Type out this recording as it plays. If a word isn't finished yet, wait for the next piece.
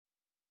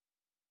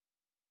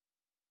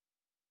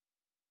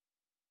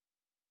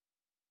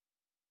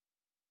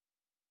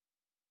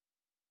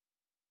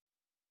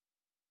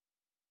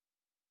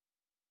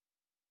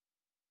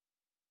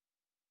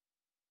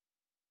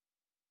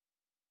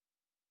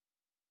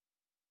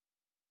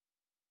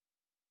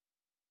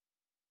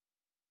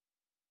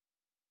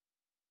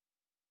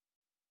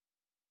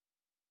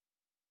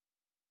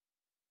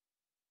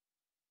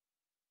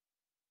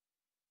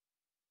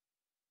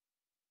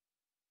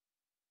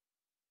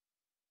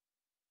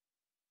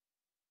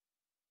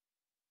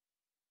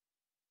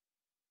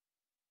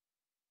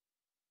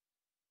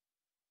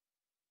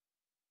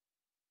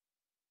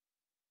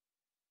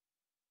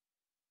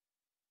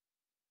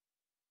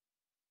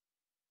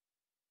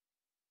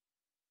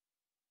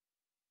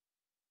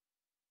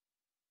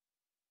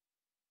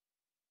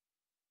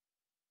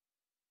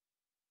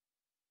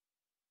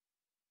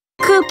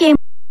Cooking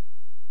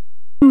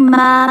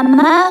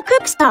Mama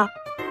Cookstar.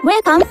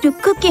 Welcome to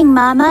Cooking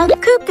Mama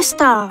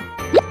Cookstar.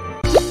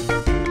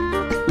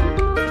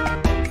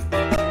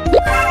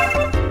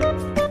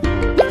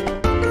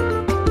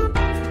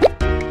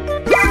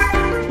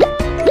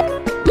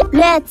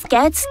 Let's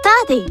get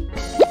started.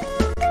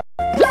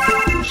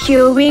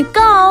 Here we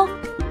go.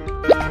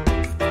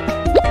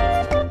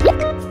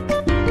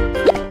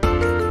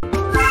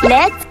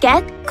 Let's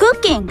get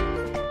cooking.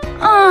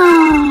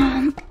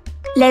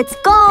 Let's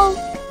go.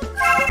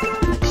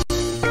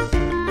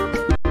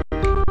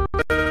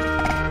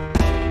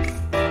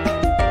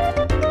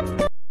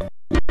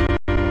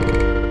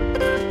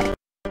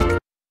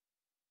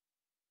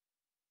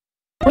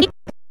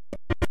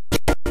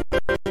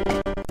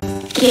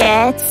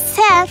 Get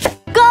set,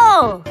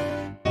 go!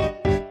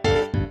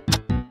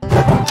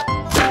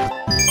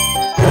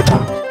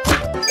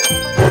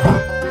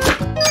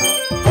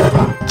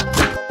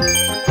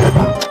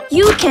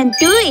 You can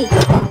do it!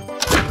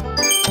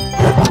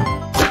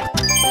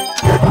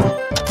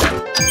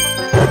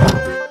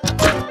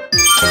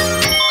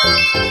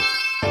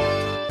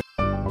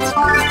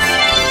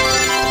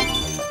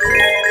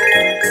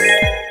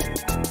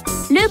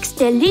 Looks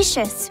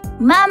delicious!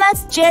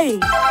 Mama's jelly!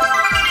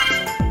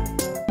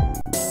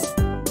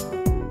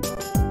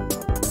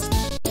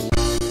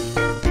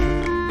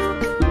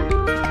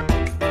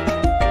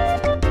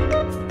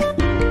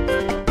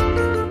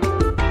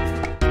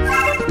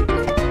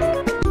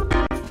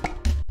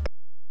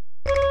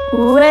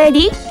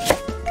 Ready?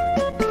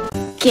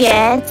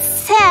 Get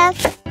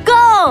set,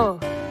 go!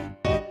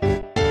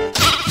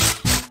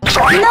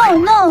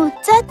 No,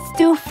 that's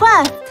too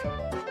fast.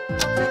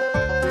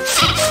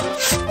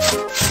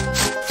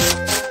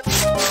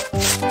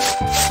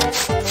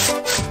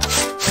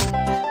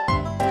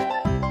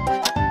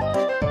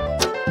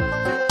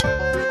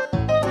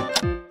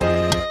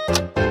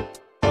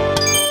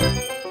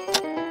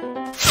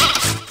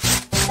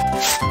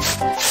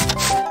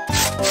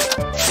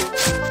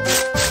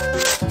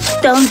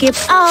 Don't give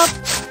up.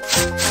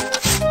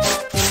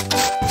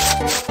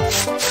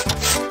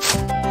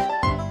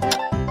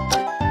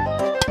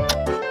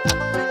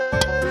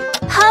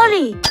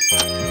 Hurry.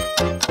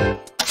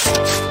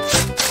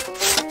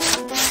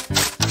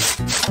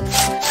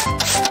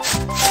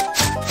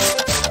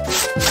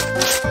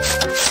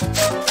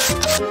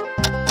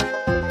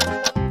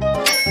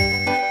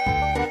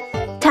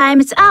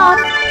 Time's up.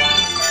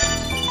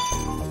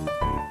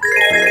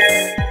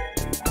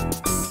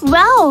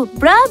 Wow,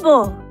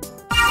 bravo.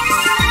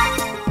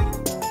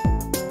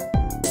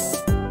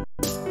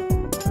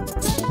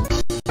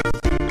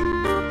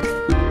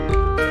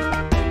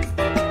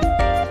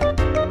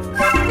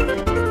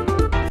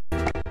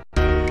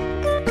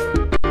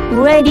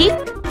 Ready?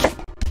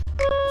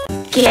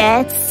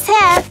 Get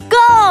set,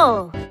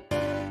 go!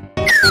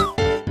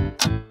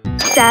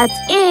 That's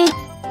it!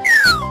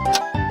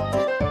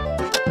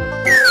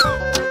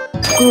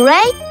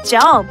 Great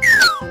job!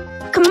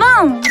 Come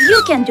on,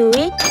 you can do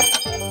it!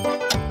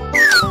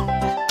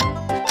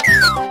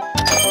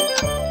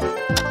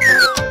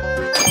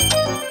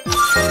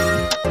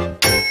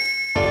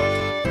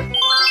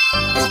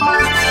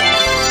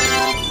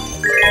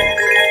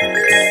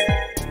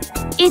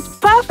 It's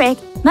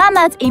perfect!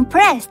 Mama's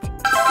impressed.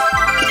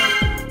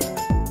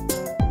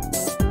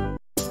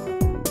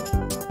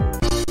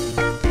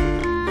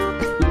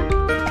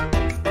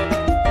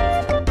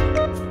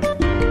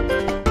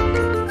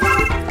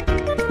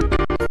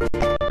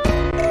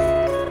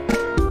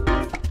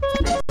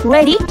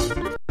 Ready?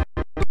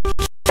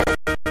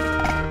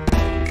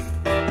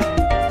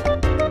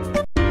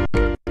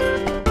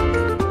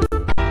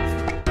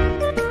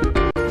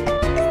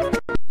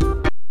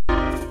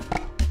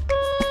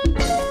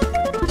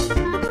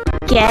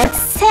 Get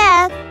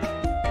set,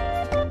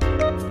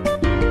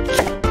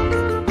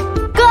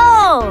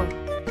 go!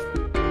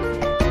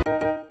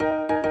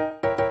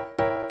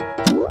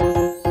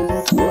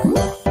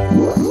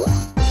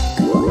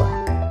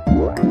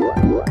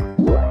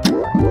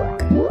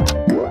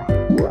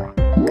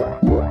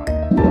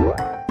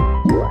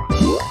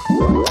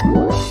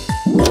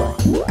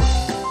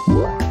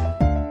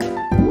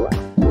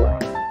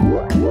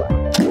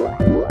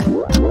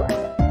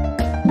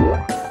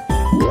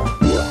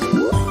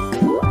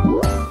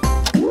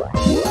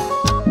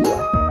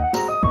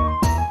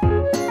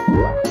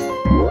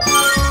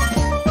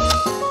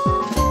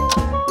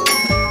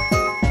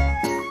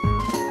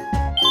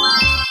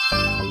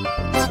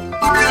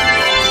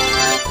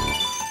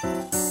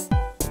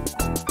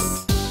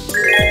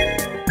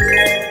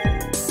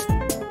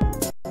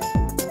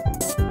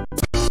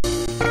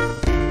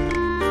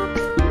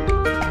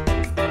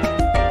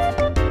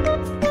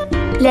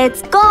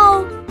 Let's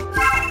go!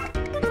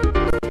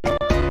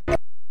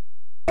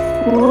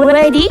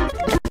 Ready?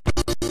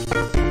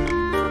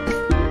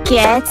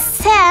 Get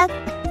set!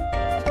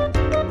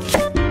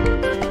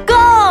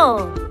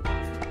 Go!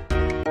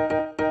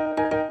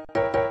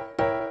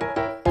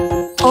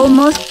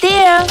 Almost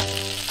there!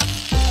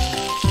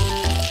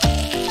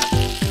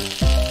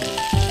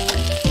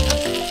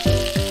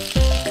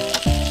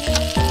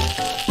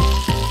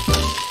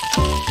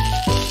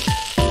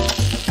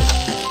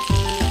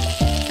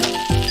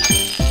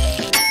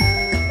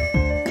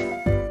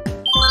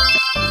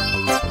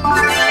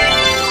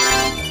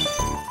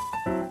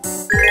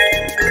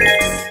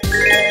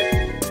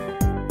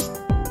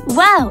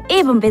 Wow,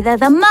 even better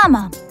than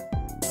Mama.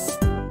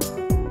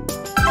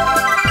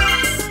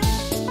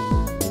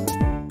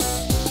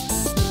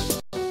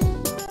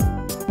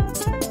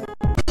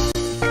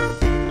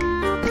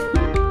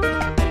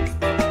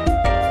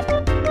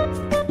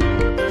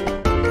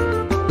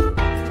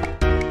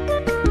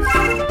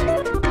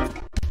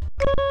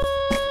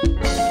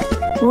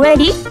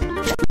 Ready?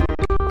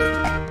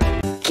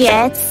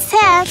 Get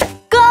set,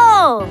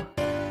 go!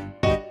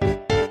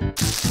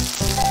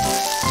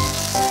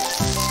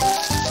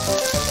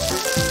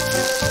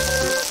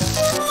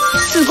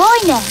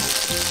 Sugoi.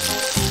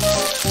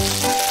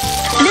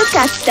 Look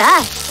at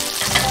that!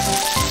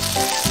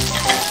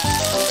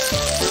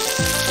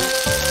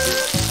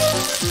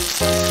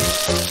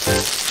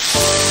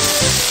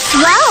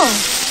 Wow!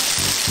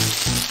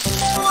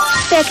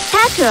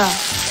 Spectacular!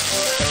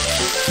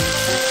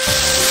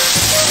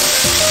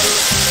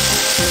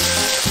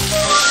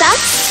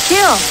 That's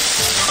still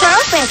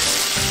perfect!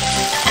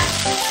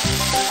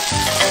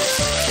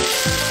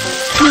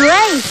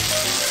 Great!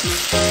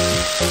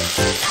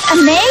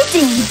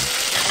 Amazing!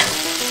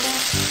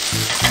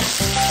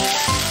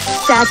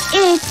 That's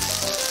it!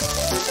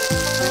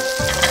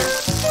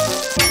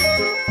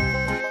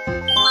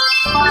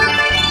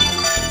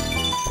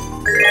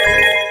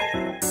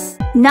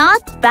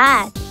 Not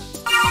bad!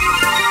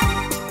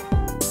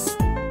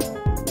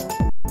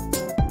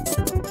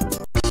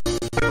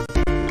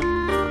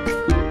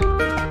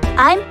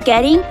 I'm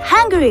getting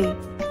hungry!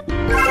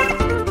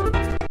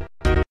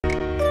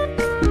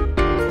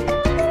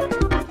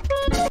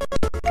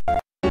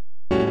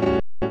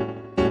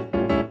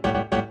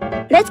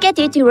 Let's get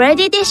it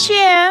ready this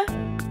year!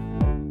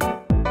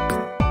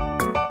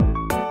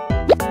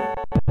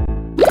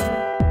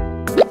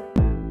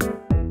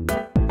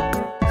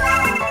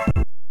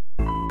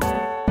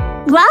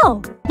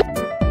 Wow!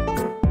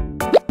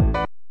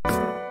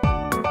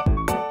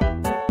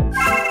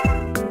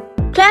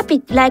 Clap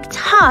it like it's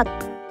hot!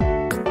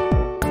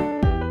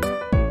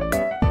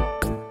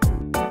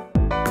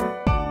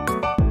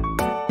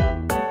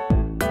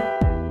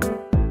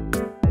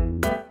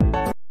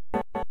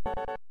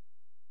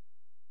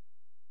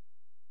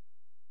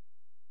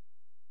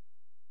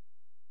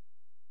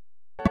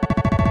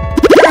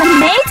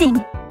 Amazing!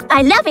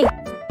 I love it!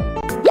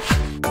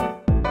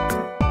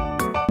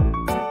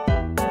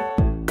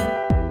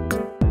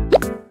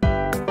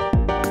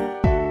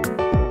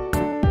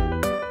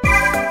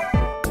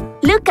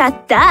 Look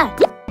at that!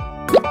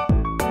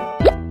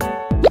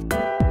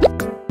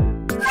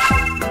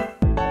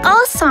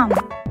 Awesome!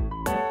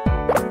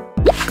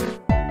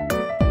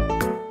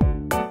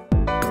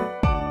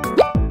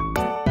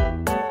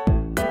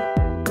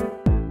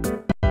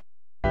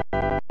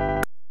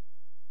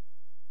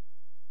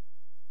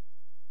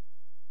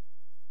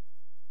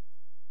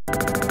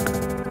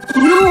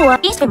 You are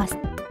infamous!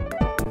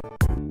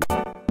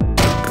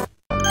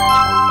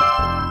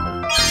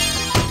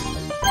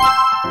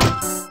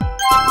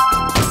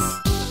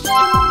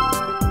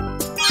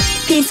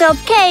 Piece of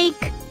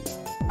cake!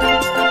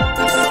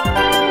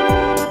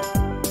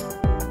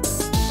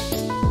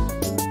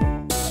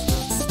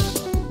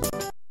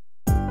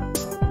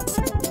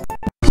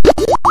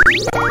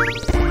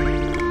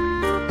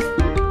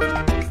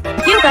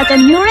 You got a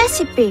new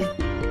recipe!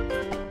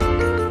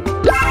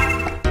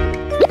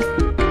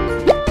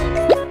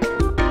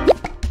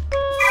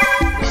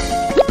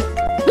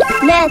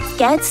 Let's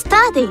get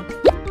started!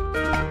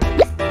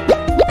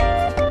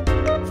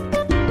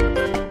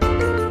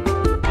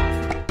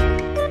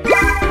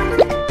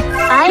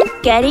 I'm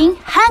getting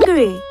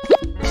hungry!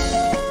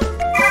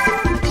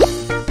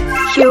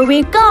 Here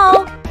we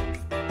go!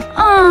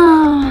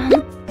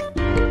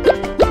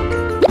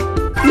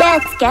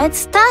 Let's get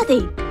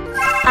started!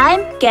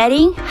 I'm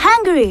getting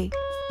hungry!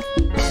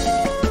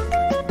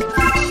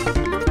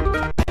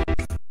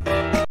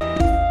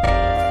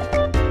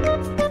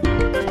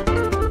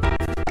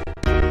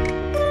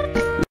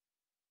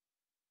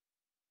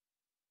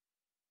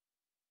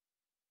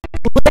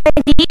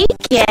 Ready,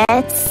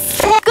 get,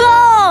 set,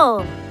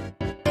 go!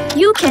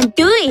 You can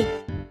do it!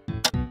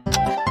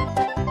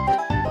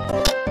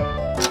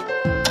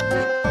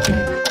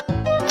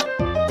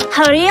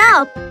 Hurry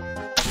up!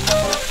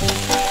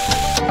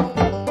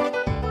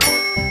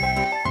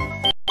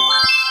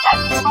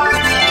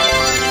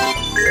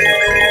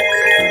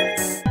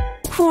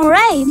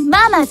 Hooray!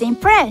 Mama's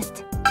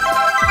impressed!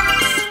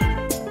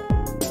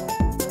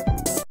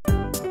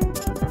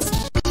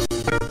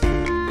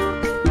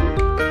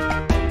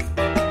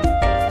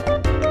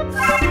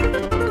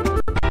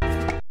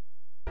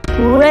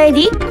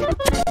 Ready?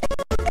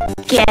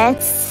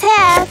 Get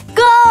set,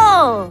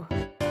 go!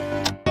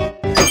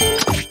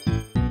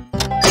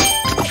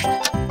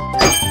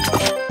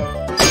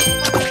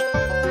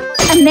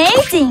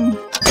 Amazing!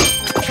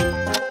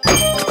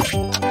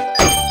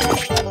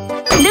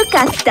 Look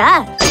at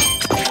that!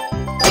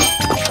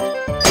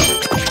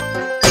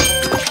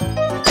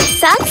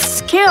 That's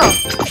skill!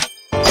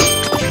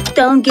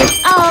 Don't give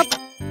up!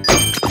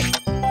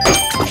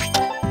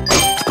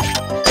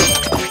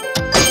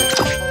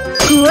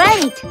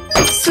 Great!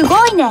 す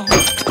ごいね!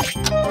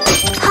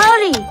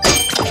 Hurry!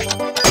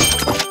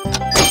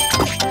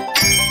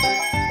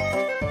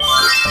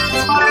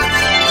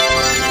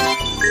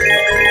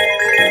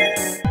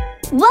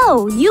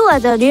 Wow, you are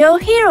the real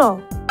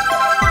hero!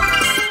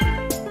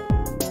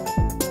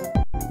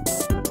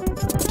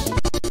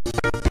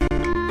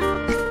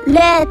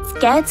 Let's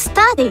get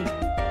started!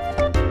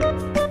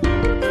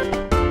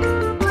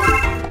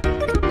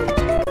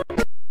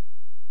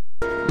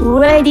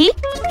 Ready?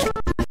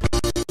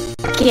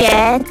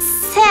 Get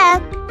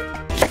set!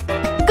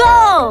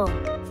 Go!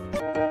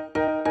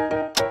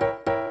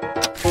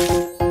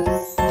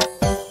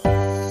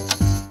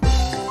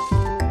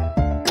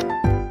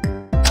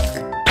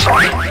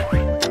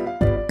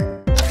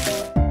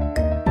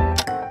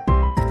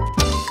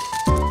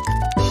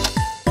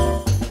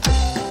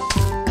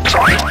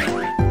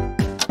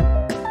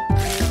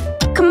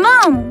 Come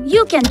on,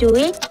 you can do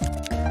it!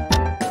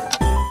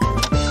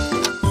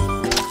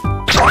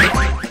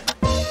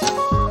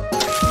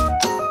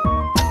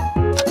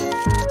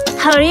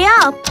 Hurry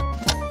up!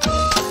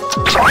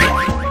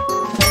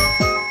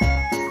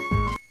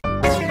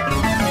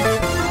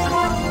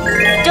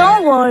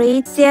 Don't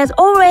worry, there's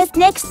always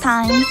next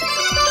time.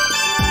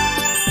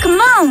 Come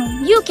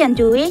on, you can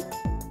do it!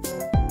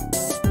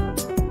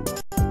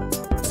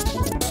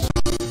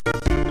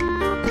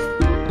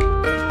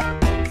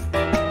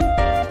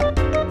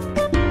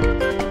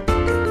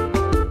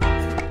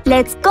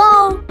 Let's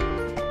go!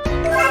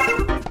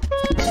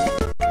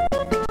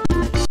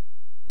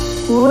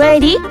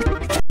 Ready?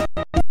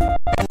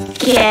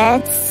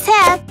 Get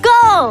set,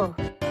 go!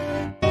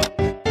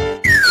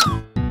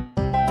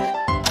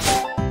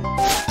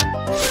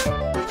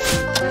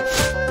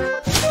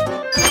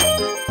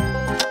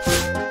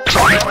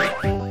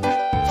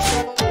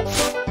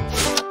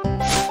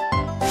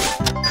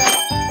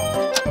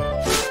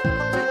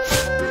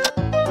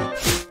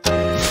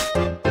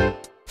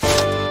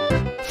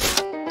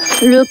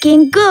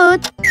 Looking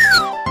good!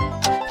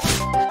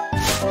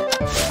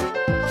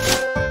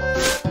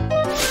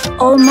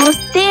 Almost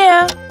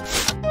there!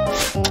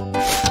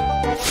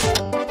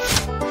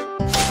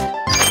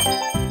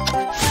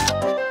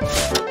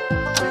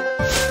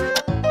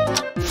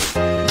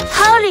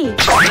 Hurry!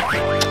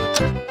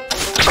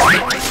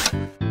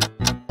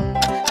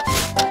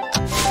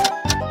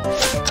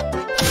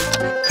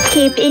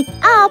 Keep it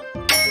up!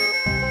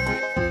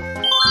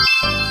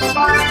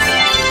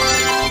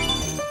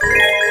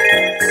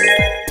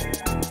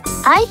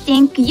 I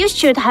think you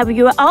should have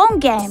your own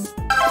game.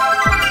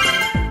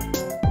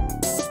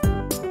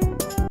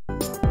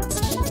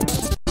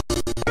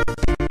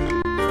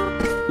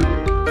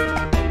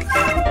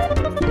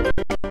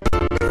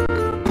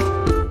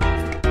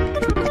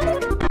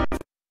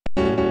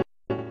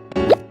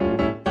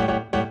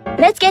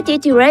 Let's get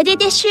it ready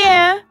this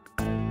year.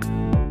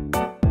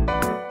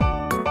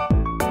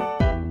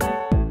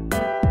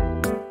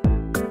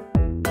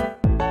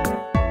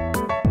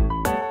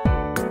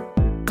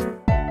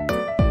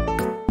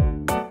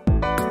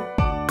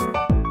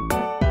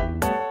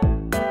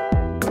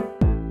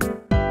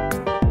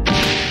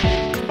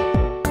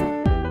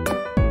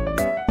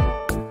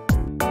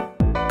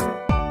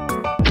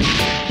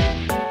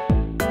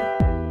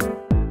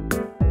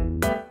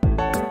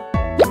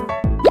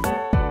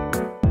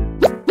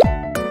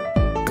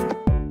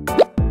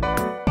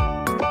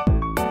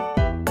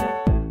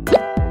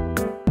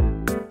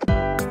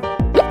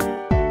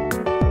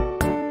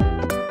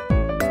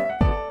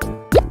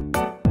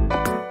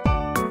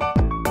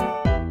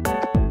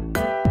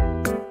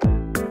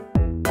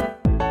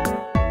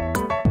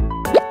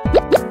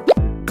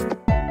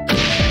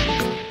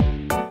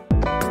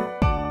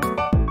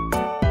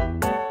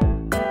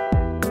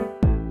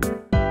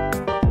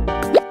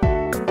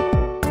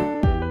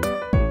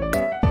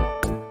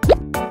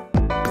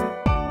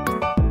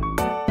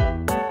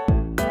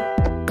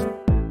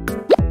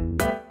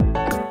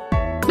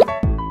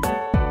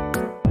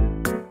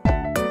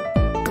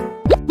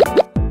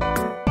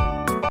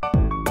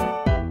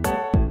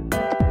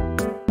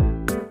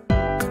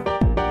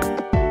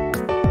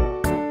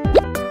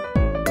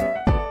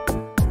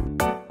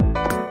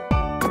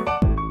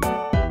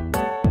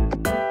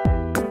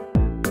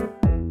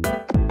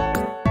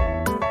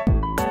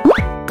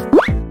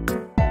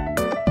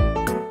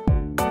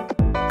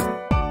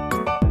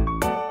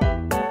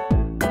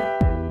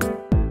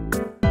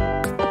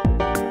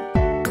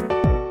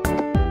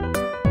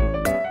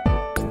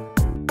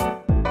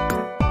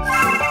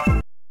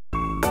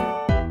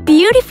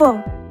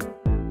 Beautiful!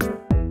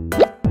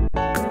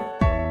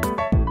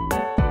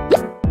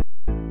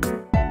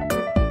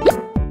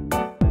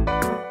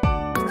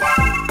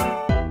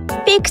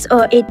 Fix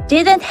or it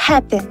didn't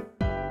happen.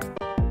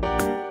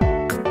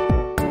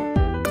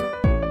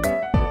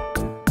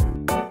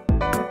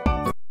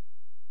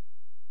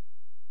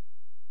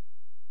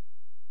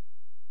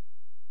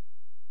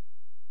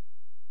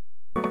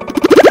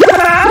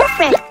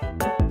 Perfect!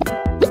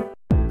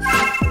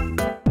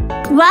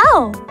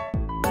 Wow!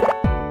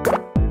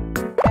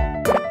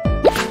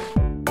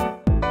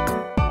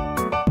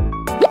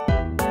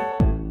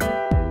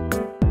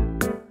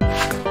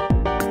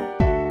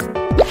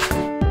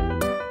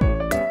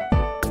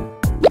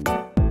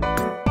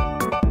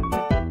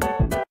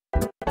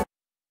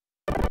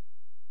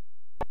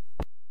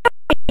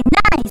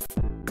 Nice!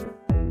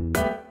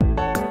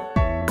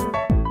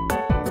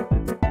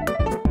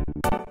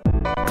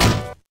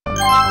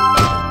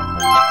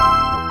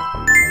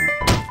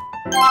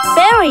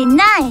 Very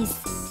nice!